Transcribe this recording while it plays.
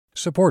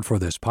Support for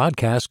this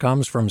podcast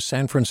comes from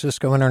San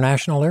Francisco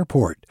International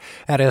Airport.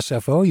 At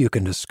SFO, you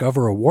can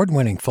discover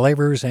award-winning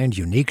flavors and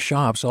unique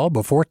shops all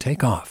before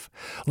takeoff.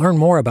 Learn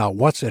more about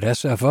what's at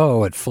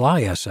SFO at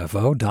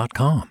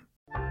flysfo.com.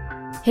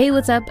 Hey,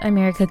 what's up? I'm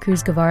Erica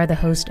Cruz Guevara, the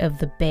host of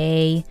The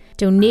Bay.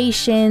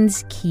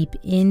 Donations keep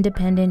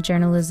independent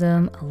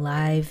journalism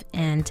alive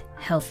and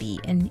healthy.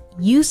 And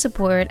you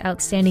support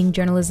outstanding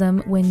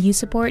journalism when you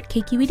support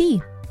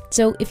KQED.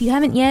 So if you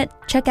haven't yet,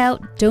 check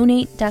out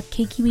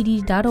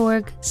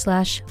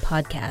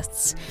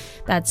donate.kqed.org/podcasts.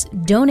 That's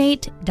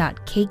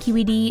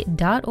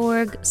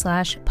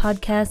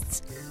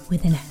donate.kqed.org/podcasts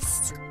with an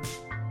S.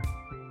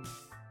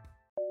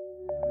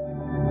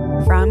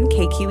 From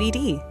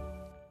KQED.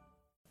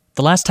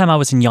 The last time I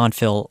was in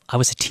Yountville, I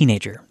was a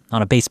teenager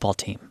on a baseball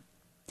team.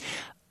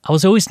 I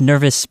was always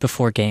nervous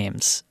before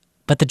games,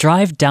 but the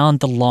drive down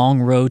the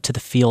long road to the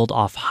field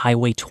off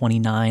Highway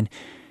 29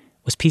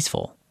 was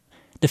peaceful.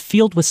 The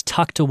field was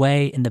tucked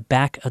away in the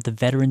back of the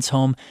veterans'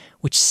 home,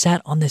 which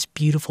sat on this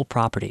beautiful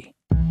property.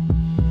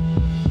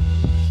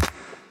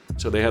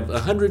 So they have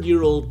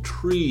 100-year-old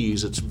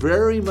trees. It's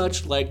very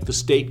much like the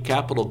state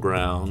capitol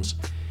grounds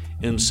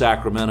in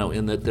Sacramento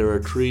in that there are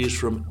trees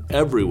from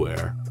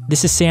everywhere.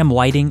 This is Sam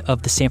Whiting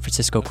of the San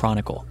Francisco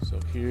Chronicle. So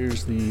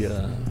here's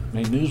the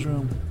main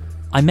newsroom.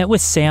 I met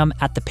with Sam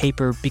at the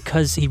paper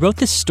because he wrote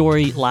this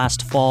story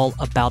last fall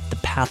about the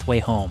Pathway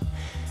Home.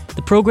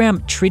 The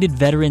program treated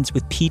veterans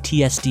with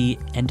PTSD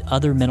and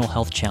other mental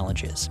health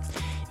challenges.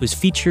 It was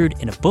featured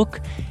in a book,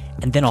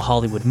 and then a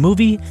Hollywood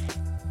movie,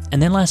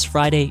 and then last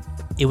Friday,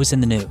 it was in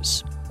the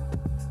news.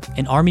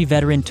 An Army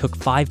veteran took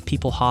 5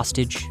 people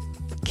hostage,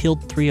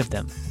 killed 3 of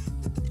them,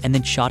 and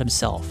then shot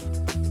himself.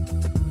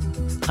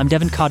 I'm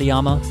Devin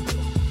Katayama.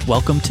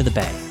 Welcome to The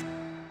Bay.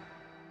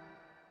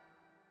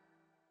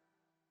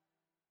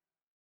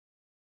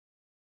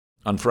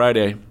 On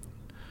Friday,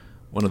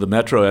 one of the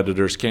Metro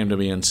editors came to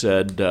me and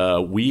said,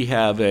 we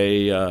have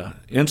a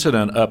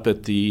incident up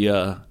at the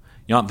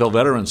Yountville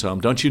Veterans Home.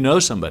 Don't you know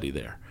somebody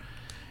there?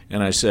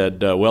 And I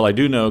said, well, I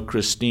do know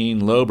Christine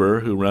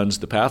Lober, who runs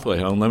the Pathway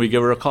Home. Let me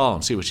give her a call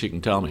and see what she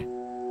can tell me.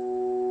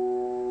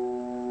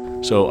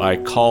 So I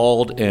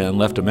called and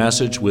left a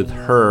message with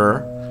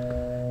her,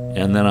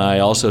 and then I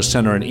also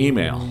sent her an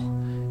email.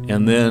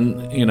 And then,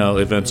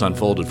 events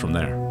unfolded from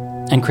there.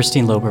 And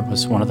Christine Lober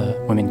was one of the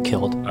women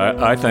killed.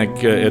 I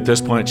think at this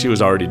point she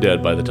was already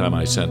dead by the time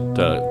I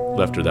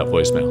left her that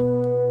voicemail.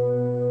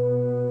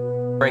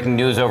 Breaking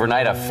news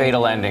overnight, a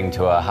fatal ending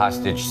to a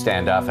hostage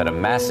standoff at a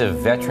massive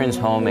veterans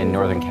home in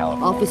Northern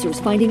California. Officers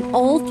finding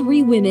all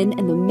 3 women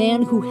and the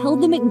man who held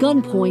them at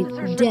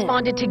gunpoint dead.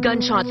 Responded to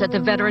gunshots at the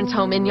veterans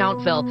home in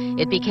Yountville.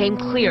 It became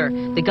clear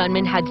the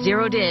gunman had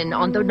zeroed in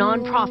on the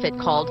nonprofit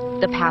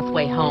called the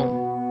Pathway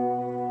Home.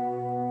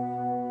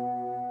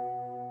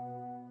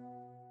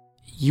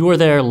 You were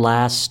there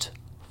last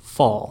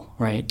fall,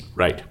 right?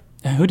 Right.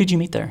 Who did you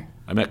meet there?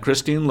 I met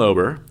Christine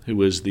Lober, who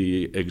was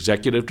the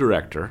executive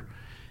director,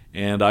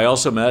 and I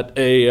also met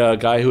a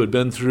guy who had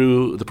been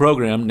through the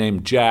program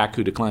named Jack,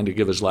 who declined to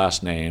give his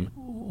last name.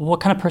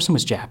 What kind of person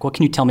was Jack? What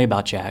can you tell me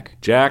about Jack?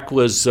 Jack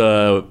was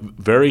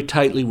very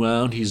tightly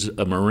wound. He's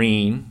a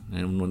Marine,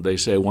 and when they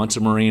say once a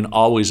Marine,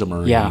 always a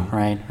Marine. Yeah,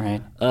 right.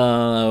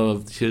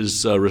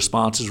 His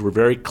responses were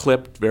very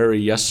clipped, very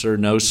yes sir,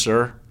 no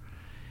sir.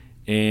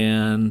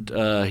 And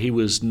he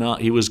was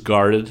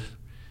guarded.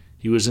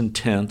 He was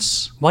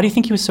intense. Why do you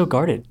think he was so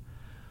guarded?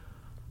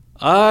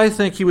 I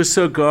think he was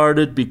so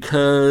guarded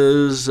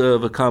because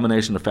of a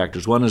combination of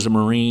factors. One, as a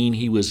Marine,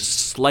 he was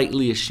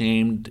slightly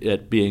ashamed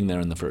at being there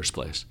in the first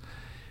place.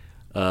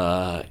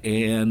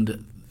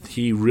 And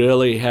he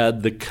really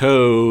had the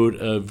code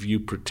of you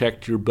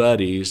protect your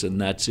buddies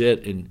and that's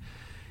it. And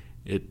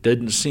it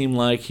didn't seem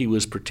like he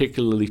was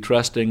particularly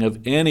trusting of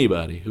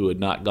anybody who had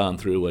not gone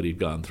through what he'd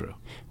gone through.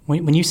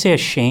 When you say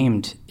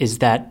ashamed, is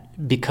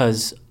that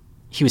because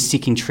he was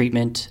seeking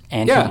treatment?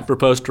 For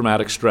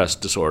post-traumatic stress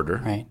disorder.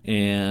 Right.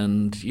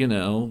 And,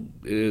 a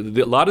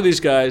lot of these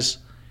guys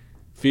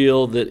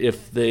feel that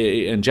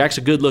and Jack's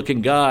a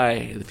good-looking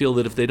guy, feel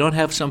that if they don't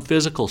have some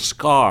physical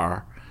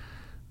scar,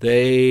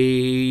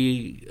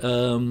 people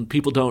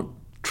don't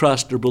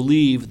trust or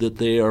believe that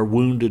they are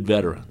wounded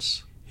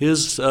veterans.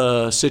 His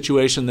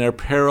situation there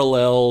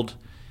paralleled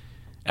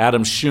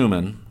Adam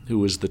Schumann, who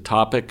was the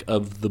topic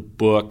of the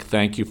book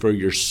Thank You for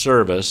Your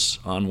Service,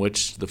 on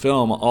which the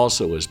film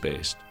also was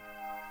based.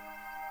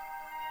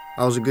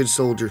 I was a good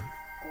soldier.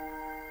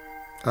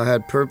 I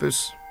had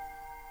purpose,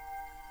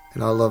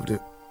 and I loved it.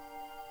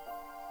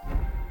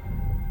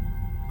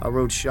 I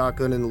rode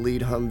shotgun in the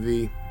lead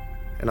Humvee,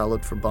 and I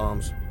looked for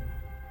bombs.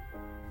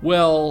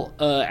 Well,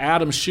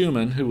 Adam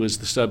Schumann, who was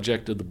the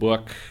subject of the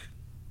book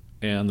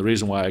and the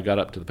reason why I got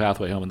up to the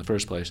Pathway Home in the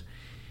first place,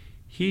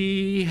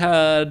 he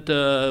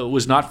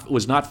was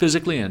not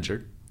physically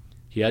injured.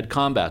 He had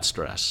combat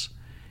stress,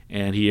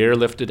 and he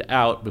airlifted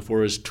out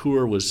before his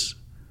tour was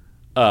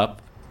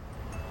up.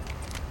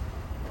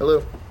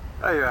 Hello.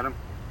 Hey, Adam.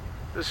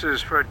 This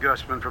is Fred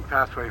Gustman from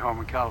Pathway Home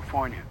in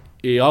California.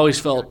 He always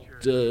felt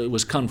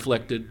was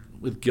conflicted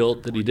with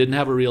guilt that he didn't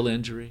have a real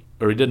injury,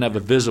 or he didn't have a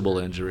visible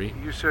injury.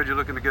 You said you're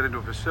looking to get into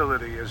a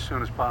facility as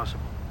soon as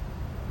possible.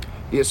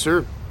 Yes,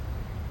 sir.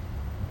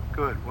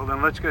 Good. Well,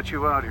 then let's get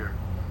you out here.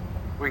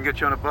 We can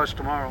get you on a bus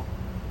tomorrow.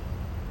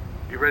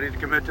 You ready to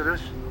commit to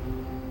this?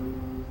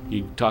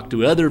 He talked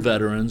to other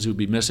veterans who'd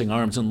be missing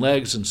arms and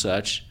legs and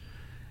such,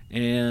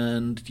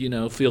 and,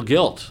 feel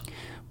guilt.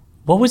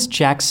 What was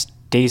Jack's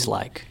days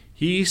like?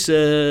 He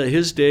said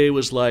his day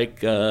was like,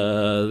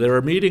 there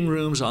are meeting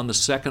rooms on the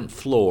second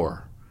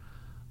floor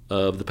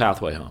of the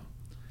Pathway Home.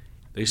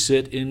 They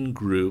sit in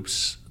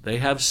groups, they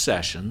have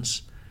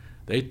sessions,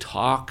 they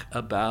talk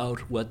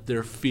about what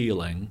they're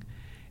feeling,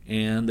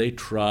 and they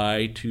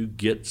try to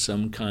get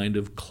some kind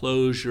of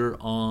closure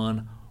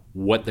on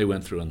what they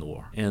went through in the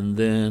war. And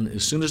then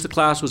as soon as the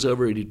class was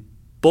over, he'd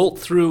bolt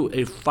through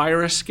a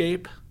fire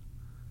escape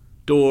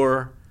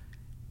door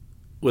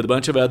with a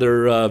bunch of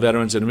other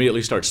veterans and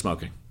immediately start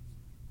smoking.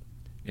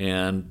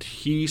 And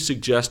he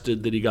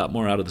suggested that he got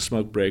more out of the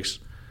smoke breaks,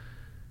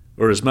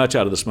 or as much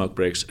out of the smoke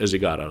breaks as he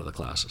got out of the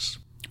classes.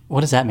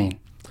 What does that mean?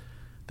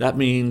 That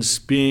means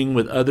being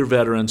with other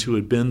veterans who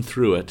had been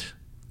through it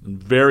in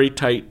very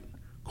tight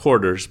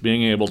quarters,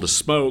 being able to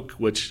smoke,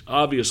 which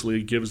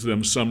obviously gives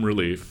them some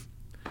relief,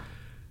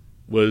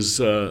 was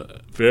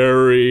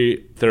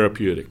very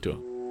therapeutic to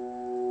him.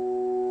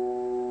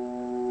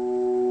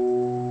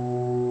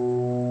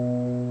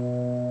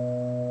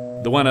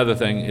 The one other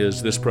thing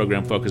is this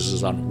program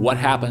focuses on what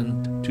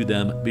happened to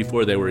them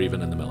before they were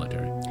even in the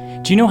military.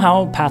 Do you know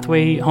how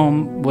Pathway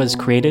Home was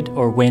created,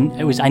 or when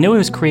it was? I know it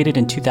was created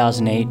in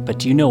 2008, but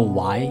do you know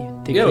why they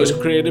created it? Yeah, it was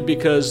created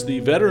because the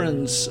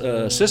veterans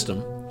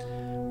system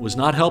was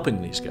not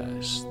helping these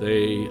guys.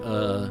 They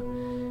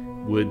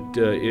would,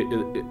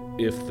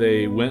 if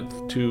they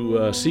went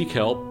to seek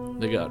help,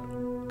 they got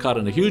caught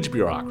in a huge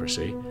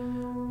bureaucracy.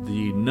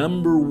 The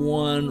number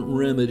one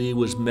remedy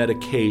was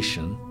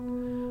medication,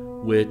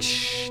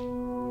 which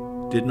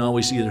didn't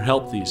always either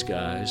help these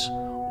guys,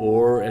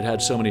 or it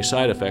had so many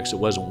side effects it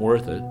wasn't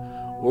worth it,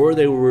 or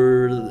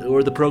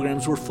the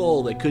programs were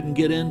full, they couldn't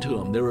get into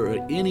them. There were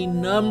any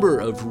number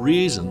of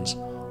reasons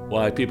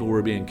why people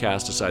were being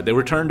cast aside. They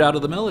were turned out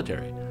of the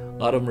military. A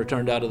lot of them were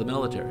turned out of the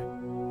military.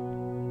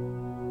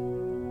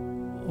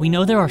 We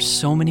know there are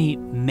so many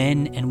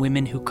men and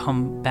women who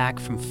come back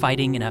from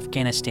fighting in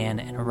Afghanistan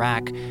and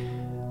Iraq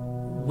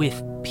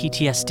with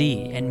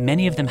PTSD, and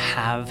many of them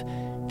have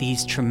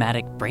these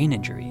traumatic brain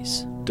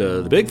injuries.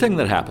 The big thing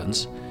that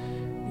happens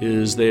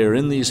is they are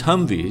in these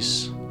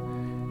Humvees.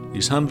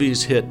 These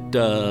Humvees hit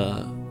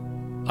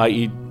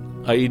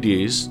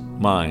IEDs,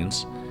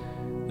 mines.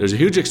 There's a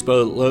huge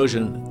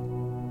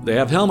explosion. They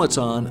have helmets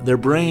on. Their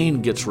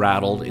brain gets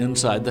rattled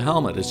inside the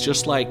helmet. It's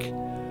just like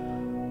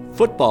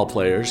football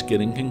players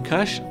getting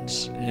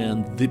concussions,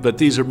 but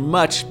these are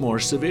much more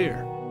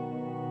severe.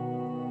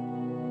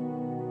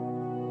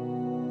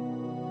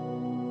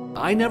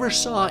 I never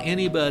saw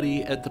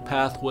anybody at the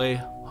Pathway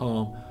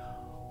Home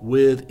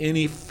with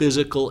any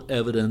physical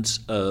evidence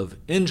of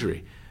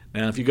injury.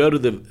 Now, if you go to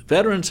the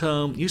Veterans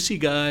Home, you see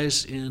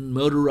guys in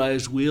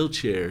motorized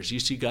wheelchairs, you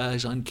see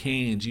guys on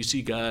canes, you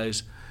see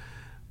guys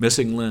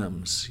missing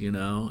limbs,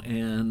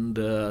 and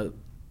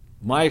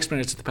my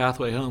experience at the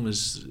Pathway Home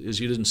is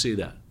you didn't see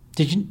that.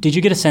 Did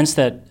you get a sense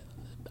that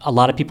a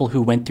lot of people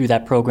who went through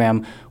that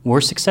program were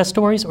success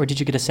stories, or did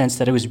you get a sense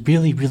that it was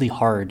really, really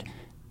hard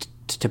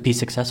to be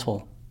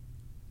successful?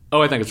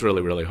 Oh, I think it's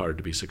really, really hard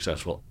to be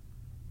successful.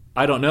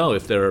 I don't know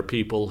if there are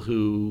people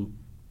who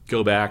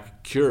go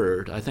back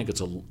cured. I think it's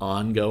an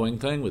ongoing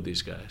thing with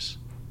these guys.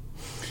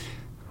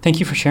 Thank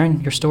you for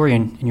sharing your story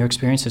and your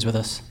experiences with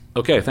us.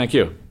 Okay, thank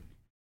you.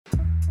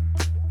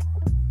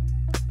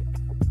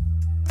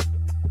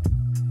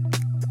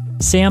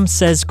 Sam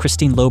says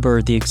Christine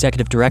Lober, the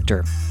executive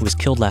director who was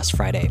killed last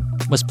Friday,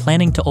 was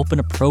planning to open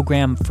a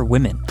program for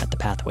women at the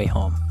Pathway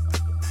Home.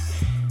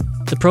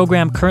 The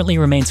program currently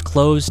remains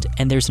closed,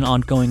 and there's an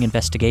ongoing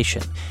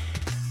investigation.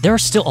 There are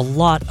still a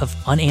lot of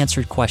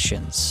unanswered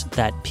questions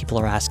that people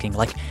are asking,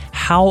 like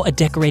how a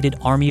decorated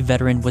Army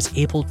veteran was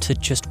able to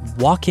just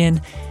walk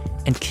in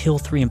and kill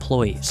 3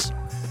 employees.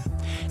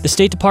 The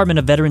State Department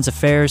of Veterans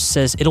Affairs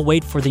says it'll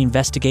wait for the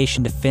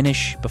investigation to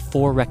finish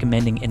before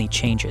recommending any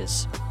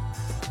changes.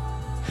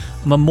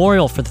 A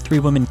memorial for the 3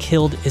 women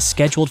killed is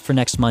scheduled for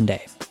next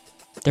Monday.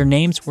 Their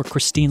names were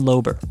Christine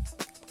Lober,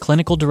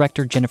 clinical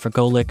director Jennifer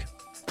Golick,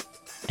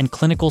 and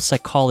clinical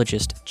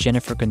psychologist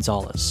Jennifer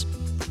Gonzalez.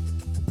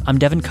 I'm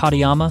Devin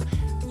Katayama.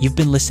 You've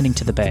been listening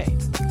to The Bay.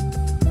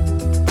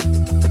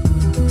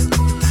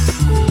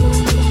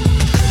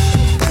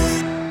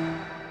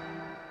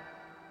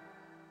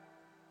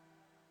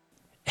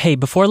 Hey,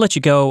 before I let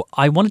you go,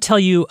 I want to tell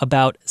you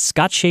about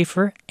Scott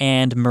Schaefer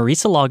and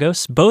Marisa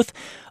Lagos, both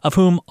of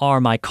whom are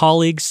my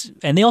colleagues,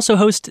 and they also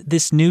host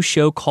this new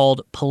show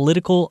called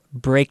Political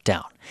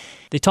Breakdown.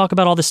 They talk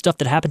about all the stuff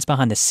that happens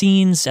behind the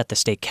scenes at the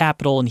state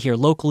capitol and here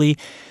locally.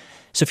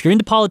 So if you're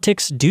into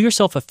politics, do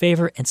yourself a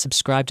favor and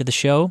subscribe to the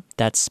show.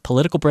 That's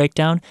Political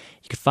Breakdown.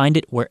 You can find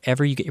it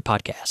wherever you get your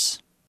podcasts.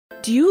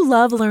 Do you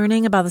love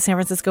learning about the San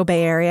Francisco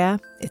Bay Area?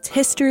 Its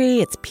history,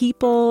 its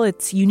people,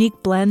 its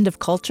unique blend of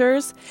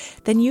cultures?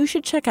 Then you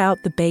should check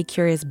out the Bay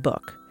Curious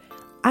book.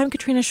 I'm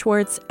Katrina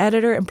Schwartz,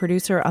 editor and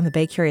producer on the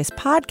Bay Curious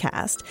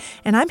podcast,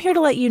 and I'm here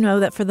to let you know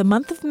that for the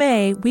month of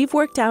May, we've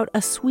worked out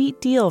a sweet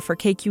deal for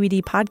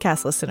KQED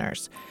podcast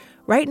listeners.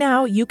 Right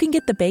now, you can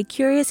get the Bay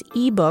Curious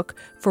ebook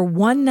for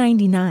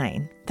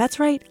 $1.99. That's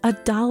right,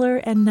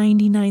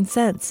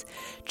 $1.99.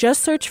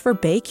 Just search for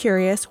Bay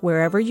Curious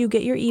wherever you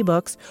get your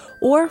ebooks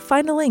or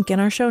find a link in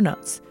our show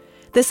notes.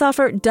 This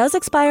offer does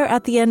expire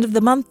at the end of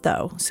the month,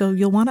 though, so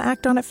you'll want to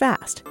act on it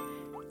fast.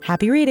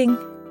 Happy reading!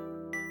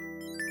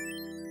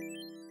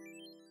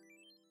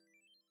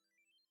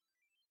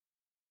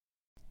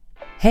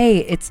 Hey,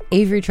 it's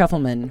Avery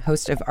Trufelman,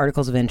 host of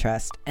Articles of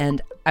Interest,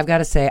 and I've got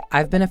to say,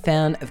 I've been a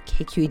fan of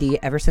KQED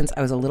ever since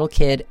I was a little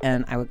kid,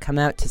 and I would come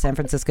out to San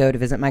Francisco to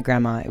visit my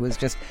grandma. It was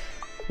just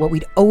what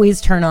we'd always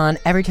turn on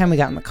every time we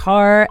got in the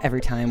car, every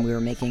time we were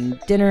making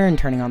dinner and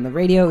turning on the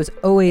radio. It was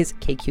always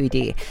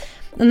KQED.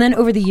 And then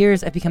over the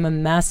years, I've become a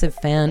massive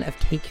fan of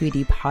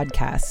KQED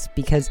podcasts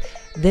because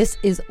this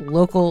is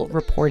local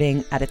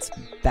reporting at its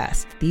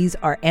best. These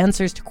are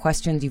answers to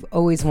questions you've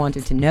always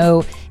wanted to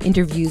know,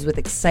 interviews with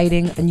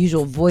exciting,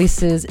 unusual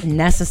voices,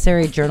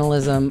 necessary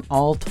journalism,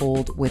 all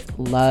told with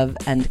love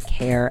and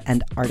care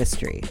and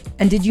artistry.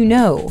 And did you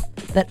know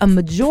that a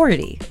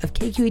majority of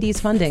KQED's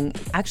funding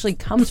actually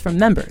comes from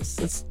members?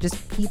 It's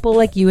just people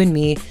like you and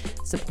me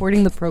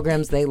supporting the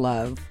programs they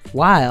love,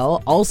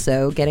 while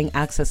also getting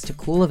access to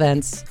cool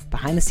events,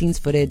 behind-the-scenes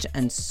footage,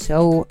 and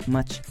so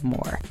much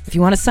more. If you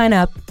want to sign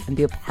up and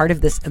be a part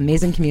of this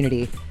amazing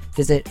community,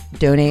 visit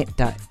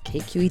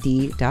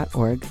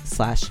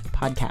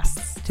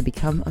donate.kqed.org/podcasts to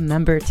become a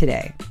member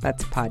today.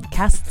 That's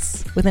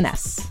podcasts with an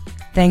S.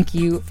 Thank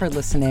you for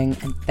listening,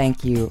 and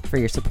thank you for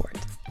your support.